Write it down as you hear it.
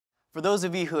For those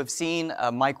of you who have seen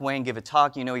Mike Wang give a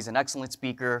talk, you know he's an excellent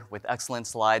speaker with excellent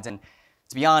slides. And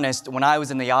to be honest, when I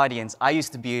was in the audience, I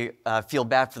used to feel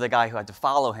bad for the guy who had to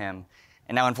follow him.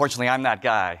 And now, unfortunately, I'm that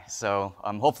guy. So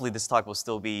hopefully this talk will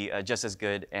still be just as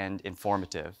good and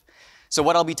informative. So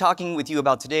what I'll be talking with you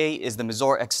about today is the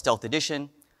Mazor X Stealth Edition,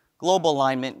 global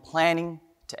alignment, planning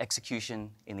to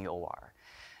execution in the OR.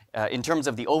 In terms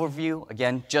of the overview,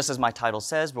 again, just as my title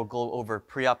says, we'll go over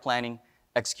pre-op planning,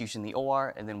 execution in the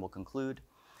OR, and then we'll conclude.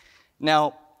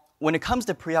 Now, when it comes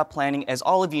to pre-op planning, as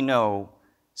all of you know,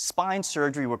 spine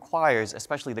surgery requires,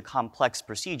 especially the complex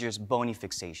procedures, bony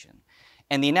fixation.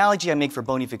 And the analogy I make for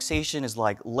bony fixation is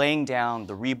like laying down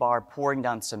the rebar, pouring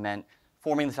down cement,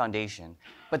 forming the foundation.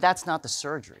 But that's not the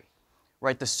surgery,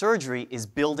 right? The surgery is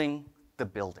building the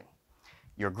building.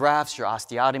 Your grafts, your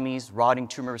osteotomies, rotting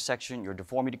tumor resection, your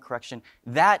deformity correction,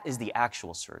 that is the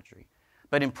actual surgery.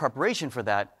 But in preparation for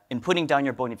that, in putting down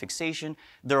your bony fixation,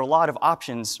 there are a lot of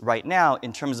options right now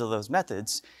in terms of those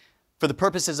methods. For the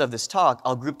purposes of this talk,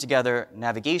 I'll group together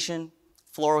navigation,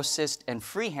 fluorocyst, and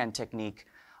freehand technique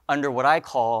under what I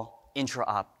call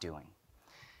intra-op doing.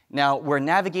 Now, where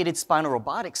navigated spinal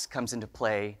robotics comes into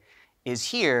play is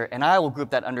here, and I will group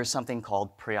that under something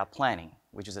called pre-op planning,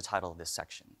 which is the title of this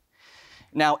section.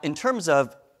 Now, in terms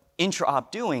of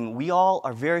intra-op doing, we all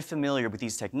are very familiar with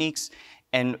these techniques.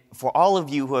 And for all of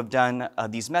you who have done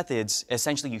these methods,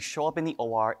 essentially you show up in the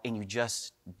OR and you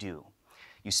just do.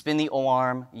 You spin the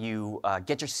O-arm, you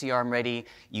get your C-arm ready,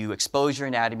 you expose your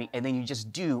anatomy, and then you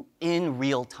just do in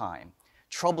real time.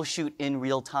 Troubleshoot in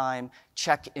real time,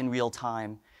 check in real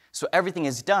time. So everything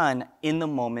is done in the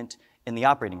moment in the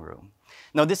operating room.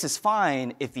 Now, this is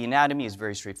fine if the anatomy is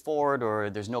very straightforward or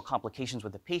there's no complications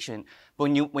with the patient, but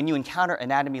when you encounter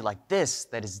anatomy like this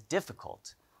that is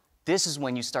difficult, this is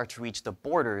when you start to reach the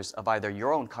borders of either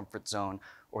your own comfort zone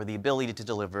or the ability to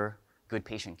deliver good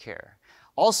patient care.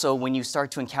 Also, when you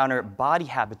start to encounter body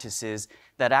habituses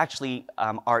that actually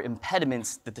are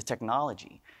impediments to the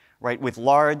technology, right? With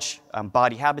large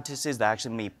body habituses that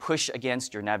actually may push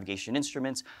against your navigation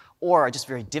instruments or are just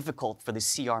very difficult for the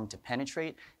C-arm to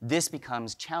penetrate, this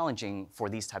becomes challenging for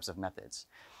these types of methods.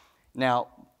 Now,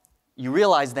 you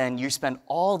realize then you spend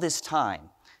all this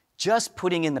time just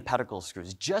putting in the pedicle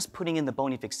screws, just putting in the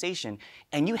bony fixation,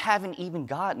 and you haven't even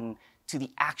gotten to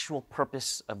the actual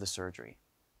purpose of the surgery.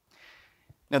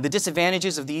 Now, the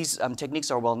disadvantages of these techniques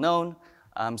are well known,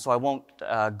 so I won't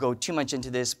go too much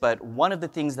into this, but one of the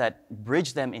things that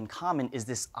bridge them in common is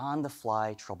this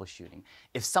on-the-fly troubleshooting.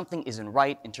 If something isn't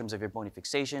right in terms of your bony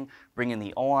fixation, bring in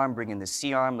the O-arm, bring in the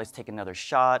C-arm, let's take another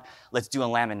shot, let's do a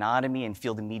laminotomy and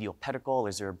feel the medial pedicle,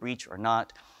 is there a breach or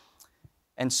not?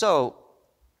 And so,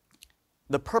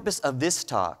 the purpose of this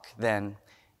talk, then,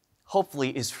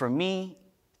 hopefully, is for me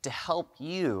to help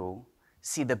you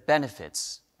see the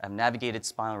benefits of navigated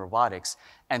spinal robotics,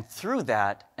 and through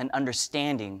that, an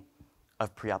understanding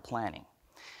of pre-op planning.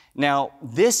 Now,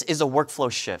 this is a workflow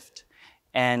shift,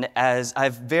 and as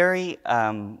I've said very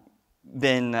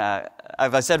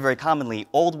commonly,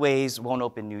 old ways won't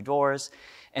open new doors,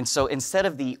 and so instead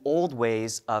of the old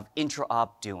ways of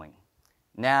intra-op doing,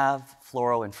 nav,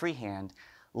 fluoro, and freehand,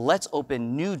 let's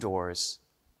open new doors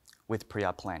with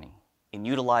pre-op planning in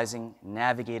utilizing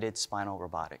navigated spinal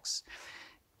robotics.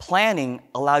 Planning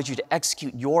allows you to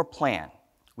execute your plan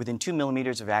within 2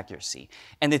 millimeters of accuracy.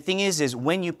 And the thing is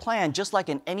when you plan, just like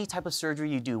in any type of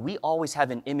surgery you do, we always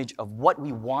have an image of what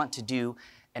we want to do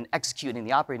and execute in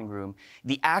the operating room.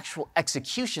 The actual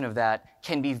execution of that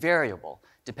can be variable,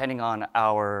 depending on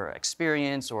our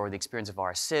experience or the experience of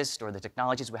our assist or the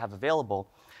technologies we have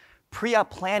available. Pre-op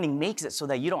planning makes it so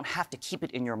that you don't have to keep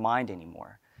it in your mind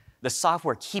anymore. The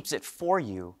software keeps it for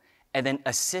you and then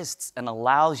assists and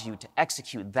allows you to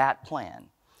execute that plan.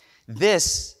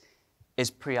 This is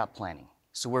pre-op planning.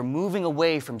 So we're moving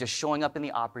away from just showing up in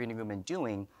the operating room and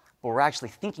doing, but we're actually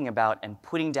thinking about and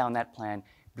putting down that plan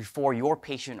before your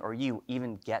patient or you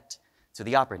even get to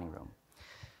the operating room.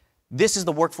 This is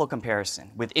the workflow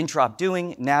comparison with intra-op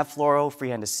doing, nav, fluoro,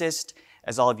 freehand assist.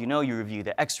 As all of you know, you review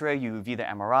the X-ray, you review the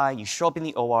MRI, you show up in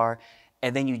the OR,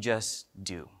 and then you just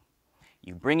do.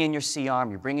 You bring in your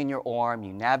C-arm, you bring in your O-arm,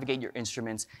 you navigate your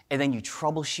instruments, and then you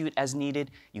troubleshoot as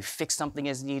needed, you fix something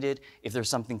as needed. If there's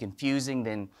something confusing,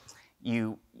 then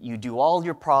you do all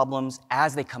your problems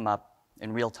as they come up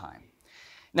in real time.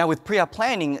 Now, with pre-op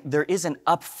planning, there is an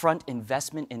upfront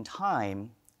investment in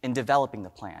time in developing the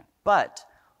plan. But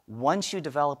once you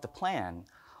develop the plan,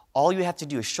 all you have to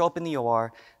do is show up in the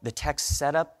OR, the techs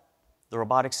set up the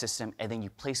robotic system, and then you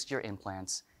place your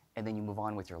implants, and then you move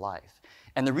on with your life.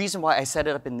 And the reason why I set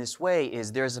it up in this way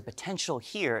is there's a potential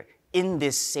here in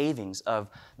this savings of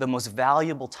the most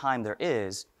valuable time there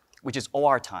is which is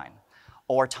OR time.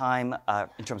 OR time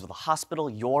in terms of the hospital,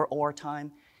 your OR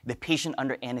time, the patient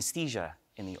under anesthesia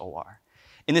in the OR.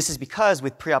 And this is because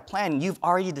with pre-op planning, you've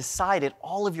already decided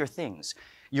all of your things,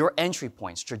 your entry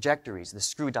points, trajectories, the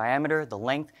screw diameter, the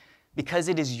length. Because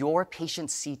it is your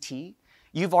patient's CT,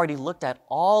 you've already looked at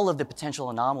all of the potential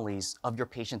anomalies of your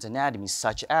patient's anatomy,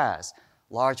 such as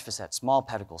large facet, small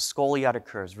pedicle, scoliotic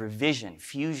curves, revision,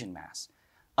 fusion mass,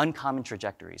 uncommon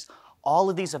trajectories. All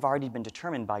of these have already been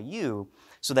determined by you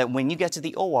so that when you get to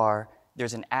the OR,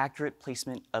 there's an accurate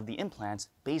placement of the implants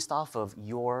based off of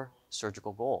your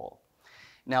surgical goal.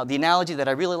 Now, the analogy that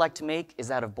I really like to make is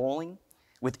that of bowling.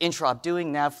 With intra-op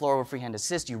doing, nav floor over freehand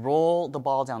assist, you roll the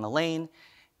ball down the lane,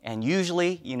 and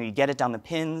usually, you get it down the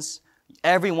pins.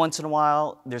 Every once in a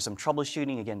while, there's some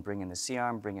troubleshooting. Again, bring in the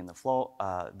C-arm, bring in the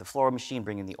floor machine,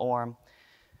 bring in the O-arm.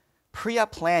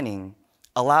 Pre-op planning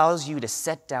allows you to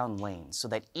set down lanes so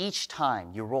that each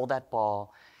time you roll that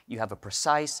ball, you have a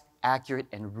precise, accurate,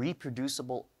 and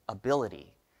reproducible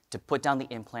ability to put down the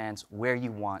implants where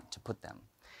you want to put them.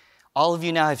 All of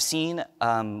you now have seen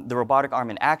the robotic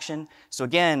arm in action. So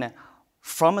again,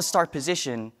 from a start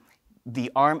position,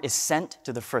 the arm is sent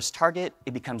to the first target.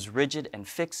 It becomes rigid and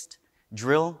fixed.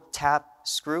 Drill, tap,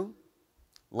 screw,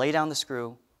 lay down the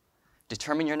screw,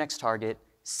 determine your next target,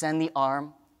 send the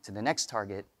arm to the next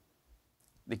target,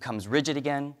 becomes rigid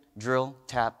again, drill,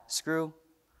 tap, screw,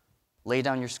 lay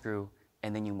down your screw,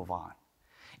 and then you move on.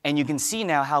 And you can see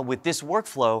now how with this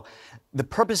workflow, the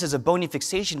purposes of bony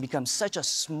fixation become such a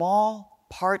small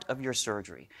part of your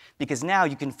surgery because now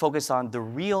you can focus on the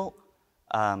real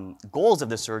goals of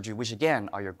the surgery, which again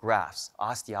are your grafts,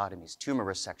 osteotomies, tumor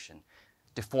resection,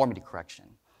 deformity correction.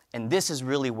 And this is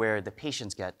really where the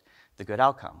patients get the good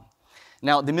outcome.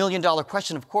 Now, the million-dollar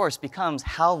question, of course, becomes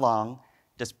how long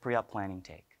does pre-op planning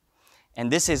take?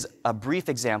 And this is a brief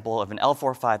example of an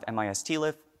L4-5 MIS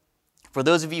TLIF. For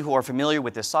those of you who are familiar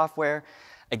with this software,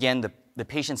 again, the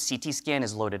patient's CT scan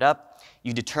is loaded up.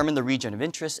 You determine the region of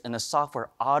interest, and the software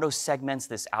auto-segments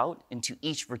this out into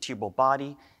each vertebral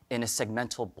body in a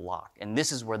segmental block. And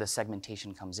this is where the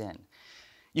segmentation comes in.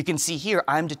 You can see here,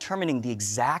 I'm determining the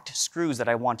exact screws that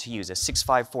I want to use. A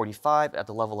 6.5/45 at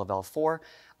the level of L4.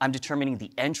 I'm determining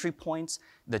the entry points,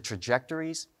 the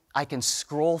trajectories. I can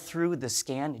scroll through the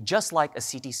scan just like a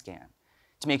CT scan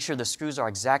to make sure the screws are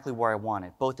exactly where I want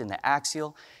it, both in the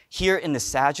axial. Here in the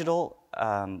sagittal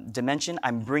dimension,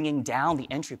 I'm bringing down the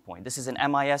entry point. This is an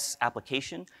MIS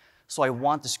application, so I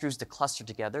want the screws to cluster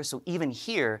together. So even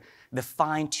here, the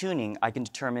fine tuning I can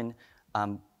determine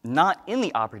not in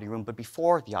the operating room, but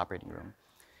before the operating room.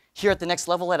 Here at the next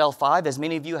level at L5, as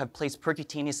many of you have placed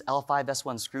percutaneous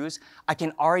L5-S1 screws, I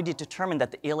can already determine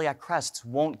that the iliac crests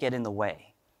won't get in the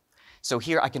way. So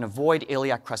here I can avoid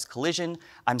iliac crest collision.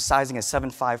 I'm sizing a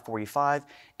 7.5/45.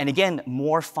 And again,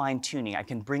 more fine tuning. I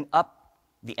can bring up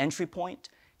the entry point,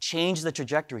 change the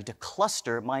trajectory to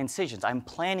cluster my incisions. I'm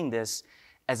planning this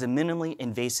as a minimally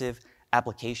invasive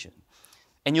application.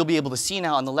 And you'll be able to see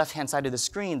now on the left-hand side of the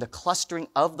screen the clustering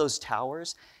of those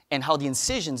towers and how the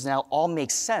incisions now all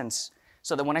make sense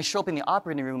so that when I show up in the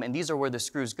operating room and these are where the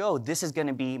screws go, this is going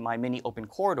to be my mini open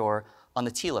corridor on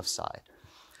the TLIF side.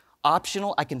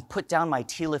 Optional, I can put down my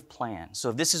TLIF plan.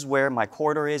 So if this is where my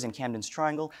corridor is in Camden's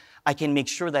triangle, I can make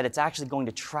sure that it's actually going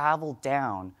to travel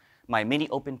down my mini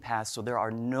open path so there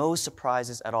are no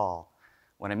surprises at all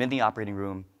when I'm in the operating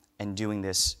room and doing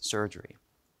this surgery.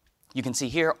 You can see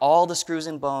here all the screws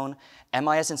in bone,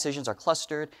 MIS incisions are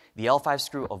clustered, the L5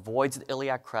 screw avoids the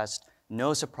iliac crest,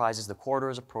 no surprises, the corridor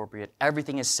is appropriate,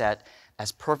 everything is set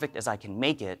as perfect as I can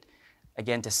make it,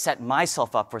 again, to set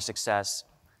myself up for success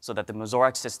so that the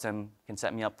Mazorek system can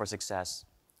set me up for success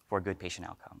for a good patient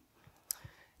outcome.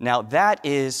 Now that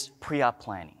is pre-op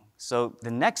planning. So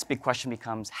the next big question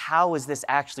becomes, how is this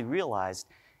actually realized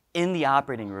in the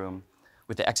operating room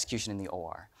with the execution in the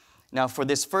OR? Now for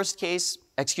this first case,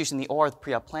 execution in the OR with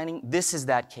pre-op planning, this is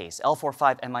that case,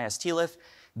 L4-5 MIS TLIF.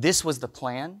 This was the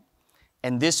plan,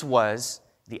 and this was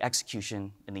the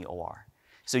execution in the OR.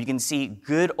 So you can see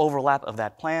good overlap of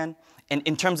that plan. And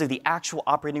in terms of the actual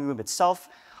operating room itself,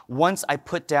 once I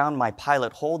put down my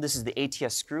pilot hold, this is the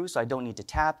ATS screw, so I don't need to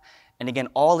tap. And again,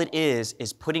 all it is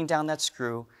putting down that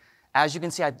screw. As you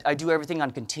can see, I do everything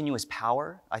on continuous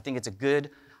power. I think it's a good,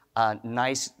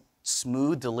 nice,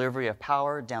 smooth delivery of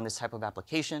power down this type of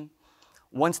application.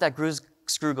 Once that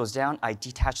screw goes down, I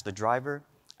detach the driver,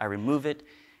 I remove it.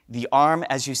 The arm,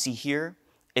 as you see here,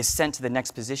 is sent to the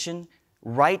next position,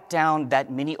 right down that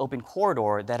mini open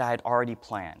corridor that I had already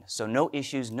planned. So no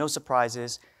issues, no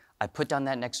surprises. I put down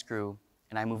that next screw,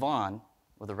 and I move on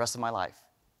with the rest of my life.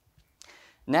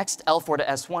 Next, L4 to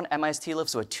S1 MIST lift,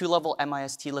 so a 2-level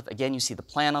MIST lift. Again, you see the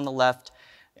plan on the left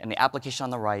and the application on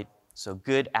the right, so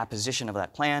good apposition of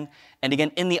that plan. And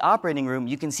again, in the operating room,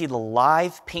 you can see the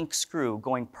live pink screw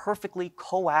going perfectly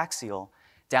coaxial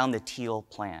down the teal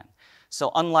plan.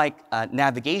 So unlike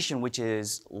navigation, which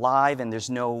is live and there's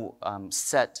no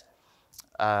set,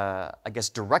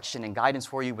 direction and guidance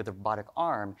for you with a robotic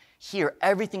arm, here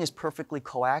everything is perfectly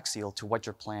coaxial to what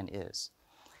your plan is.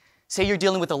 Say you're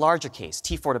dealing with a larger case,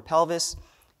 T4 to pelvis.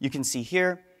 You can see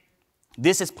here,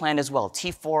 this is planned as well,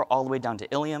 T4 all the way down to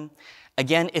ilium.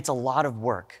 Again, it's a lot of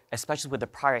work, especially with the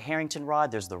prior Harrington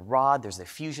rod. There's the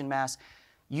fusion mass.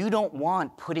 You don't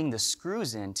want putting the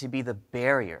screws in to be the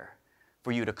barrier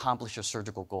for you to accomplish your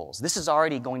surgical goals. This is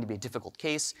already going to be a difficult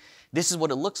case. This is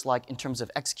what it looks like in terms of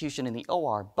execution in the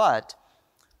OR, but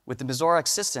with the Mazorek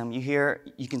system,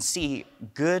 you can see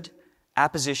good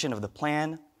apposition of the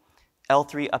plan,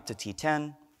 L3 up to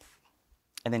T10,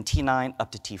 and then T9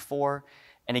 up to T4.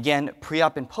 And again,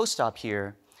 pre-op and post-op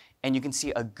here, and you can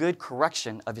see a good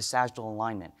correction of his sagittal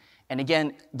alignment. And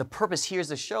again, the purpose here is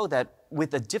to show that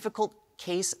with a difficult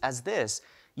case as this,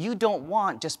 you don't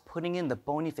want just putting in the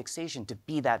bony fixation to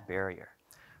be that barrier,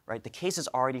 right? The case is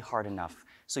already hard enough.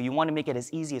 So you want to make it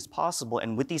as easy as possible,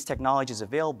 and with these technologies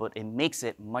available, it makes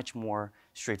it much more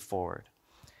straightforward.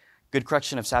 Good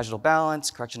correction of sagittal balance,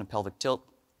 correction of pelvic tilt.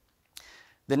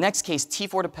 The next case,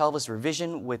 T4 to pelvis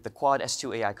revision with the quad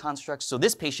S2AI construct. So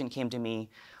this patient came to me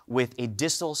with a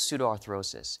distal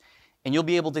pseudoarthrosis. And you'll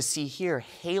be able to see here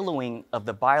haloing of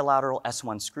the bilateral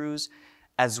S1 screws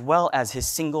as well as his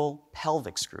single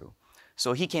pelvic screw.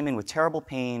 So he came in with terrible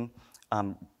pain,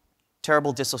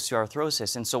 terrible distal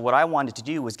pseudoarthrosis. And so what I wanted to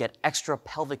do was get extra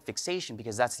pelvic fixation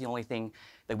because that's the only thing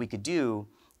that we could do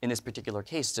in this particular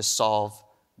case to solve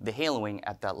the haloing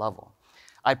at that level.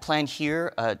 I planned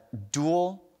here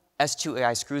dual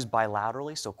S2AI screws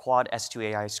bilaterally, so quad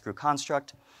S2AI screw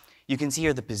construct. You can see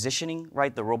here the positioning,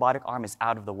 right? The robotic arm is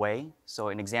out of the way. So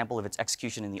an example of its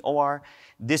execution in the OR.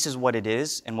 This is what it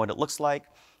is and what it looks like.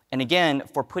 And again,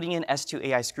 for putting in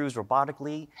S2AI screws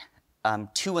robotically,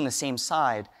 two on the same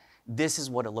side, this is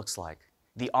what it looks like.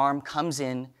 The arm comes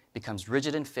in, becomes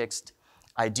rigid and fixed.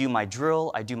 I do my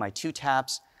drill, I do my 2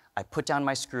 taps, I put down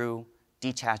my screw,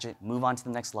 detach it, move on to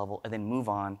the next level, and then move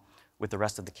on with the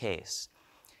rest of the case.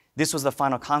 This was the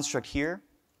final construct here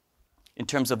in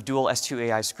terms of dual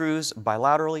S2AI screws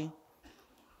bilaterally.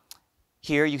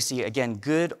 Here you see, again,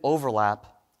 good overlap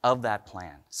of that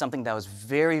plan, something that was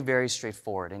very, very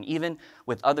straightforward. And even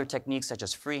with other techniques such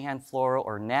as freehand fluoro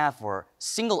or NAV or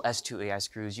single S2AI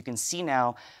screws, you can see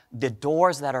now the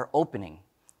doors that are opening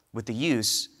with the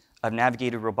use of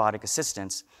navigated robotic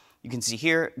assistance. You can see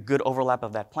here, good overlap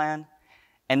of that plan.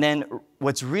 And then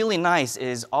what's really nice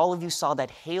is all of you saw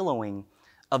that haloing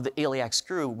of the iliac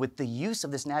screw. With the use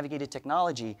of this navigated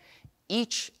technology,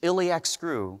 each iliac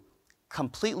screw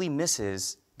completely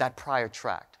misses that prior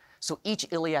tract. So each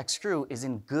iliac screw is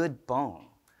in good bone,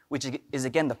 which is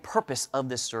again the purpose of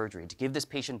this surgery, to give this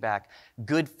patient back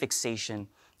good fixation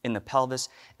in the pelvis.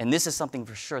 And this is something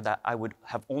for sure that I would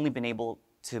have only been able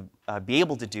to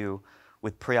do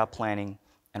with pre-op planning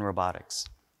and robotics.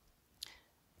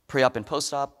 Pre-op and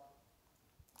post-op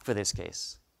for this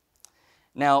case.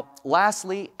 Now,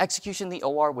 lastly, execution in the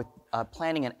OR with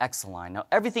planning an X-align. Now,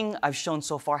 everything I've shown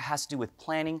so far has to do with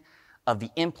planning of the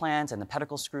implants and the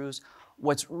pedicle screws.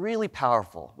 What's really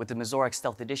powerful with the Mazorek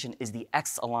Stealth Edition is the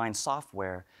X-align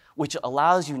software, which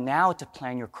allows you now to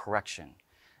plan your correction.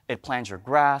 It plans your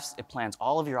grafts, it plans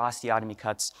all of your osteotomy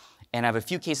cuts, and I have a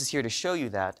few cases here to show you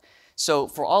that. So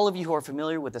for all of you who are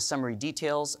familiar with the summary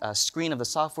details, screen of the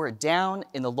software, down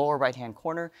in the lower right-hand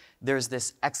corner, there's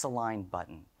this X-align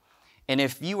button. And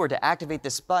if you were to activate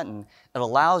this button, it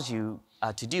allows you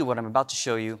to do what I'm about to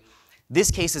show you. This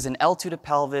case is an L2 to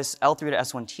pelvis, L3 to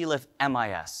S1 T-lift,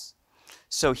 MIS.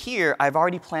 So here, I've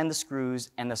already planned the screws,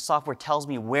 and the software tells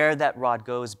me where that rod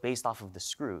goes based off of the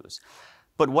screws.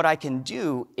 But what I can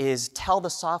do is tell the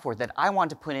software that I want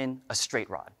to put in a straight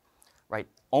rod, right?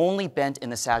 Only bent in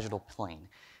the sagittal plane.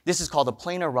 This is called a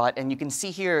planar rod, and you can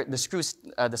see here the screws,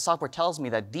 the software tells me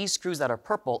that these screws that are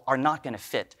purple are not going to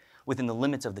fit within the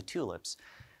limits of the tulips.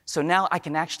 So now I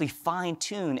can actually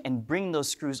fine-tune and bring those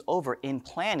screws over in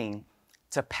planning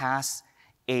to pass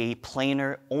a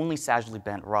planar, only sagittally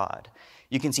bent rod.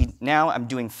 You can see now I'm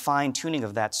doing fine-tuning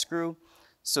of that screw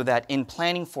so that in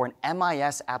planning for an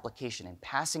MIS application and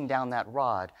passing down that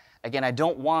rod, again, I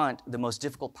don't want the most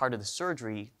difficult part of the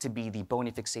surgery to be the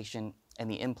bony fixation and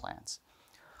the implants.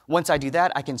 Once I do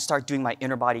that, I can start doing my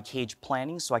inner body cage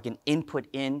planning, so I can input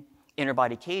in inner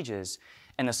body cages,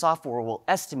 and the software will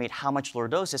estimate how much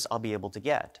lordosis I'll be able to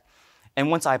get. And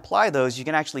once I apply those, you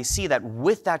can actually see that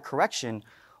with that correction,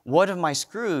 one of my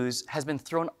screws has been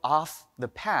thrown off the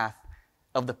path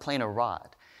of the planar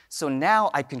rod. So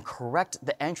now I can correct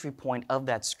the entry point of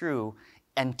that screw,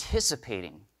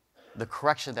 anticipating the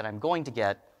correction that I'm going to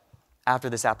get after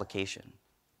this application.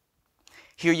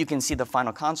 Here you can see the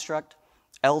final construct,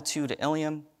 L2 to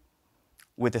ilium,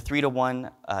 with a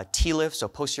 3-to-1 T-lift, so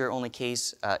posterior only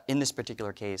case in this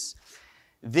particular case.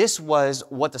 This was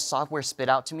what the software spit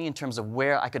out to me in terms of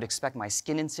where I could expect my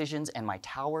skin incisions and my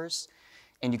towers.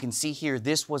 And you can see here,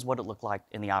 this was what it looked like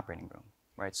in the operating room,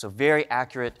 right? So very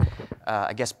accurate,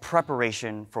 I guess,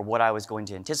 preparation for what I was going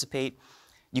to anticipate.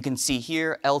 You can see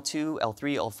here L2,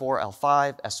 L3, L4,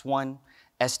 L5, S1,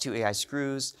 S2 AI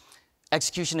screws.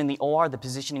 Execution in the OR, the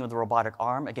positioning of the robotic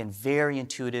arm, again, very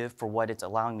intuitive for what it's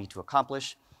allowing me to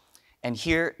accomplish. And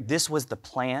here, this was the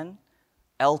plan,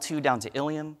 L2 down to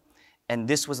ilium, and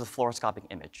this was the fluoroscopic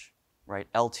image, right?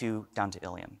 L2 down to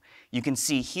ilium. You can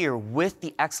see here, with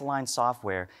the X-Align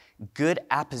software, good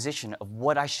apposition of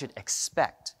what I should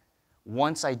expect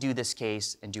once I do this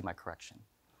case and do my correction.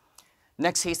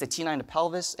 Next case, the T9 to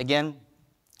pelvis. Again,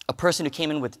 a person who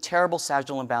came in with terrible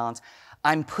sagittal imbalance.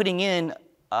 I'm putting in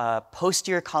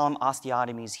posterior column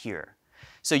osteotomies here.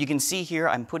 So you can see here,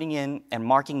 I'm putting in and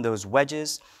marking those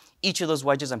wedges. Each of those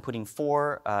wedges, I'm putting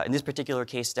 4, in this particular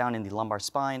case, down in the lumbar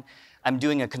spine. I'm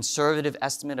doing a conservative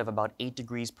estimate of about 8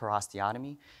 degrees per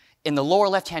osteotomy. In the lower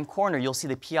left-hand corner, you'll see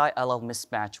the PI-LL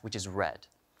mismatch, which is red.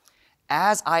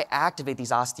 As I activate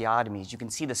these osteotomies, you can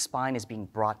see the spine is being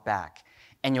brought back.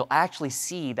 And you'll actually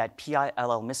see that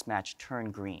PI-LL mismatch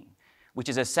turn green, which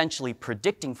is essentially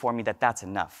predicting for me that that's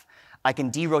enough. I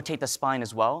can derotate the spine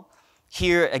as well.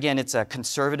 Here, again, it's a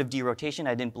conservative derotation.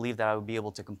 I didn't believe that I would be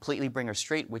able to completely bring her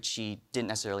straight, which she didn't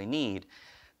necessarily need.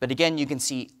 But again, you can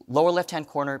see lower left-hand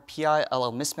corner,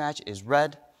 PI-LL mismatch is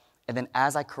red, and then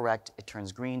as I correct, it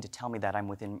turns green to tell me that I'm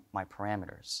within my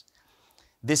parameters.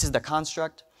 This is the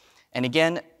construct. And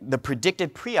again, the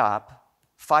predicted pre-op,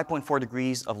 5.4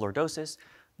 degrees of lordosis.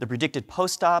 The predicted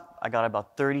post-op, I got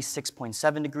about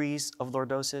 36.7 degrees of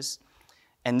lordosis.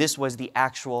 And this was the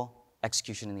actual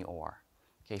execution in the OR.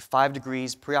 Okay, 5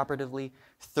 degrees preoperatively,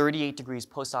 38 degrees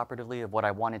postoperatively of what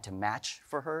I wanted to match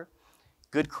for her.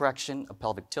 Good correction of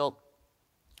pelvic tilt.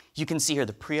 You can see here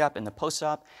the pre-op and the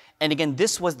post-op. And again,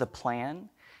 this was the plan.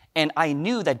 And I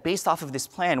knew that based off of this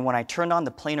plan, when I turned on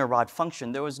the planar rod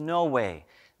function, there was no way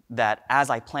that as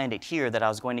I planned it here, that I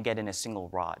was going to get in a single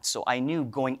rod. So I knew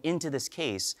going into this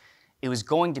case, it was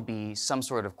going to be some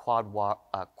sort of quad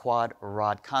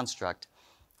rod construct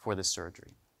for this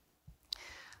surgery.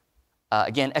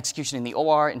 Again, execution in the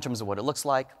OR in terms of what it looks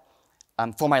like.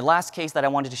 For my last case that I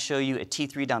wanted to show you, a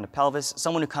T3 down to pelvis,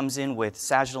 someone who comes in with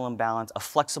sagittal imbalance, a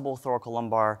flexible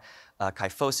thoracolumbar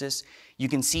kyphosis. You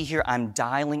can see here I'm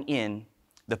dialing in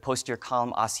the posterior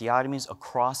column osteotomies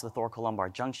across the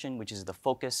thoracolumbar junction, which is the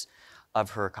focus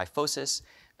of her kyphosis.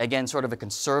 Again, sort of a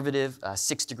conservative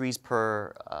 6 degrees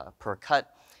per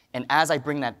cut. And as I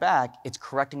bring that back, it's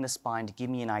correcting the spine to give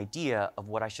me an idea of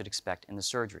what I should expect in the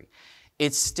surgery.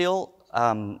 It's still,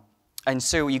 and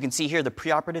so you can see here the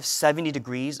preoperative 70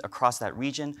 degrees across that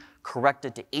region,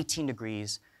 corrected to 18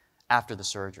 degrees after the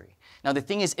surgery. Now the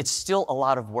thing is, it's still a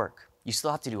lot of work. You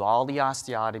still have to do all the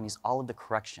osteotomies, all of the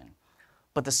correction.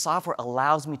 But the software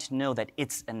allows me to know that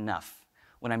it's enough.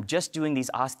 When I'm just doing these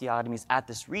osteotomies at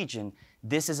this region,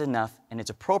 this is enough and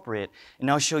it's appropriate.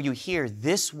 And I'll show you here,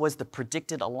 this was the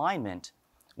predicted alignment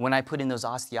when I put in those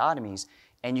osteotomies.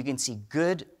 And you can see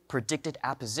good predicted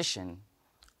apposition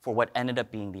for what ended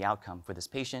up being the outcome for this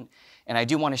patient. And I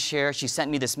do want to share, she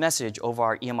sent me this message over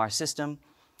our EMR system.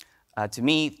 To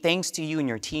me, thanks to you and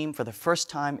your team, for the first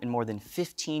time in more than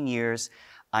 15 years,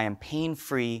 I am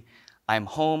pain-free. I am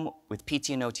home with PT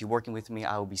and OT working with me.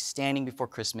 I will be standing before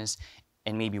Christmas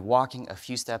and maybe walking a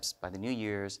few steps by the New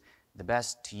Year's. The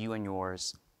best to you and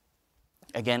yours.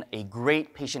 Again, a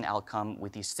great patient outcome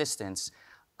with the assistance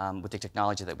with the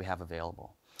technology that we have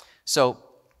available. So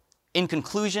in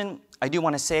conclusion, I do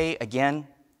want to say again,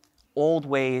 old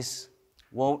ways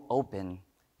won't open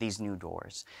these new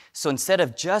doors. So instead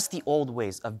of just the old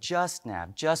ways of just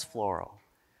nav, just fluoro,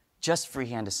 just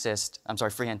freehand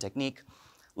technique,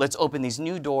 let's open these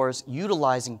new doors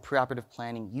utilizing preoperative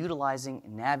planning, utilizing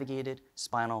navigated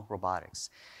spinal robotics.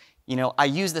 You know, I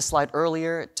used this slide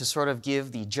earlier to sort of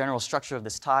give the general structure of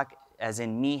this talk, as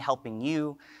in me helping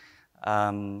you,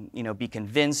 be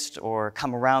convinced or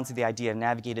come around to the idea of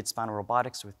navigated spinal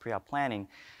robotics with pre-op planning.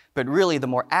 But really, the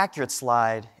more accurate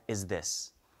slide is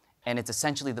this. And it's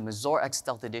essentially the Mazor X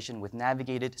Stealth Edition with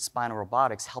navigated spinal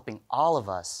robotics, helping all of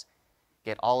us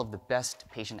get all of the best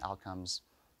patient outcomes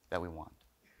that we want.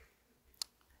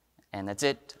 And that's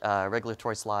it,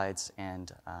 regulatory slides,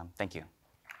 and thank you.